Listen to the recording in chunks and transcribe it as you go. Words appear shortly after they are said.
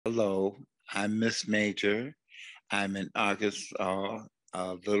Hello, I'm Miss Major. I'm in Arkansas,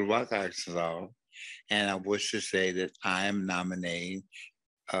 Little Rock, Arkansas, and I wish to say that I am nominating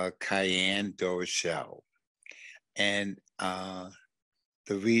Ceyenne Doroshow. And the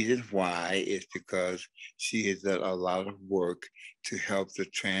reason why is because she has done a lot of work to help the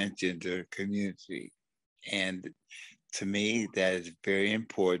transgender community. And to me, that is very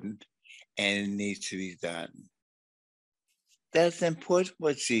important and it needs to be done. That's important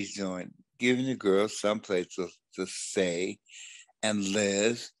what she's doing, giving the girls someplace to stay and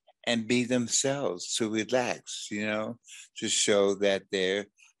live and be themselves, to relax, to show that they're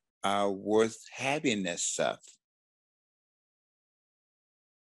worth having this stuff.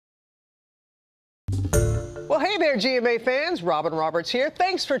 Well, hey there, GMA fans. Robin Roberts here.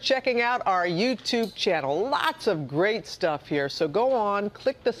 Thanks for checking out our YouTube channel. Lots of great stuff here. So go on,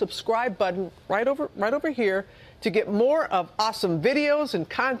 click the subscribe button right over here to get more of awesome videos and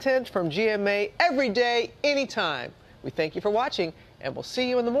content from GMA every day, anytime. We thank you for watching, and we'll see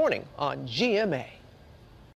you in the morning on GMA.